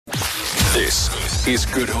This is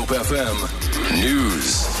Good Hope FM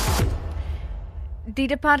News. Die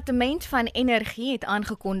departement van Energie het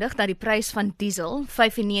aangekondig dat die prys van diesel,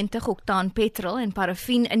 95 oktaan petrol en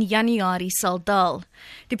paraffien in Januarie sal daal.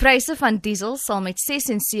 Die pryse van diesel sal met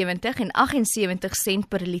 76 en 78 sent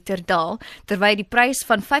per liter daal, terwyl die prys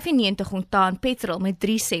van 95 oktaan petrol met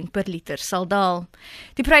 3 sent per liter sal daal.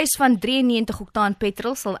 Die prys van 93 oktaan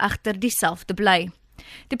petrol sal egter dieselfde bly.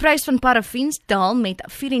 Die prys van paraffien daal met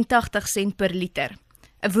 84 sent per liter.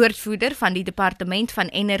 'n woordvoerder van die departement van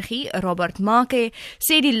Energie, Robert Make,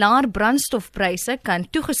 sê die laer brandstofpryse kan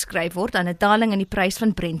toegeskryf word aan 'n daling in die prys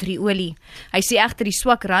van Brent-olie. Hy sê egter die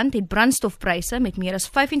swak rand het brandstofpryse met meer as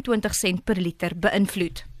 25 sent per liter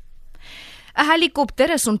beïnvloed. 'n Helikopter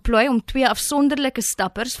is ontplooi om 2 afsonderlike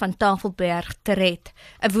stappers van Tafelberg te red.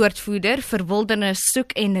 'n woordvoerder vir wildernis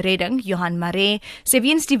soek en redding, Johan Maree, sê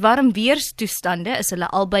weens die warm weerstoestande is hulle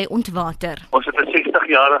albei ontwater. Ons het 'n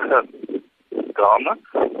 60-jarige dame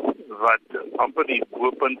wat amper die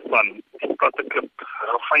bopunt van die platteklip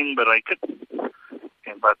paraffien bereik het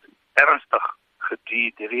en wat ernstig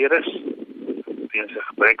gedehydreer is weens 'n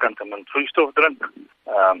gebrek aan te min vloeistof drink.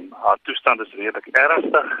 Haar toestand is redelik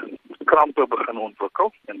ernstig, krampe begin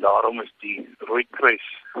ontwikkel en daarom is die Rooikruis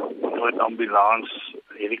noodambulans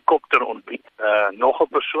helikopter ontbied. Nog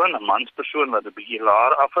 'n persoon, 'n manspersoon wat 'n bietjie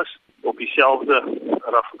laer af is, op dieselfde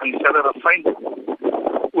ravyn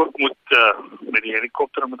ook met die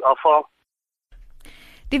helikopter moet afhaal.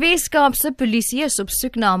 Die Weskaapse polisie is op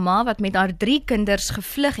soek na 'n ma wat met haar 3 kinders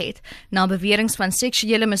gevlug het na beweringe van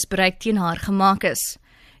seksuele misbruik teen haar gemaak is.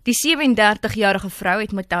 Die 37-jarige vrou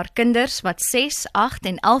het met haar kinders wat 6, 8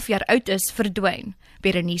 en 11 jaar oud is verdwyn.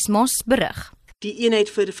 Berenice Moss berig. Die eenheid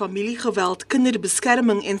vir familiegeweld,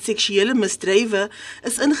 kinderbeskerming en seksuele misdrywe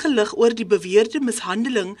is ingelig oor die beweerde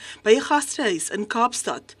mishandeling by 'n gastehuis in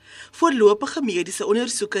Kaapstad. Voorlopige mediese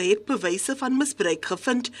ondersoeke het bewyse van misbruik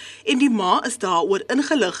gevind en die ma is daaroor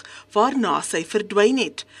ingelig waarna sy verdwyn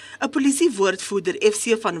het. 'n Polisiewoordvoerder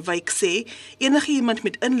FC van Wyk sê enigiemand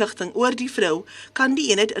met inligting oor die vrou kan die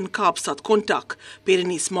eenheid in Kaapstad kontak.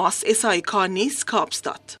 Berenice Moss, SAK nuus,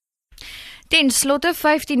 Kaapstad. Ten slotte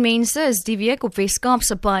 15 mense is die week op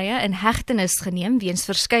Weskaapse paaie in hegtenis geneem weens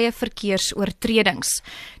verskeie verkeersoortredings.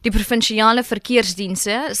 Die provinsiale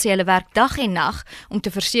verkeersdienste sê hulle werk dag en nag om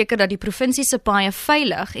te verseker dat die provinsie se paaie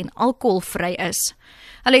veilig en alkoholvry is.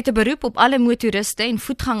 Hulle het 'n beroep op alle motoriste en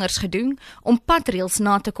voetgangers gedoen om padreëls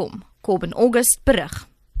na te kom. Kobben August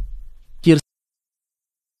berig.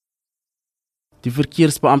 Die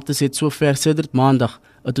verkeersbeamptes het sover sedert Maandag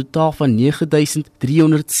 'n totaal van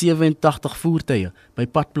 9.387 voertuie by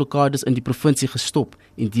padblokkades in die provinsie gestop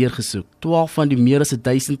en deurgesoek. 12 van die meer as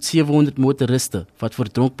 1.700 motoriste wat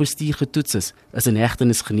vir dronkbestuur getoets is in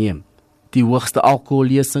hegtenis geneem. Die hoogste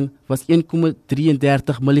alkohollesing was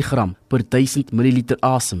 1,33 mg per 1000 ml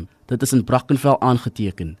asem. Dit is in Brackenfell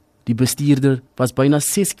aangeteken. Die bestuurder was byna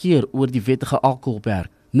 6 keer oor die wettige alkoholperk.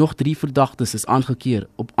 Nog 3 verdagtes is aangekeer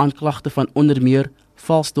op aanklagte van onder meer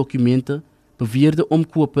vals dokumente, beweerde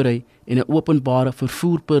omkopery en 'n openbare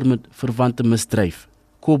vervoerpermit verwante misdryf.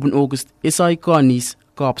 Kobben August, SAK nuus,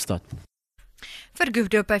 Kaapstad. Vir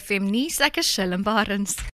Good Hope FM nuus, ek is Shillen Barends.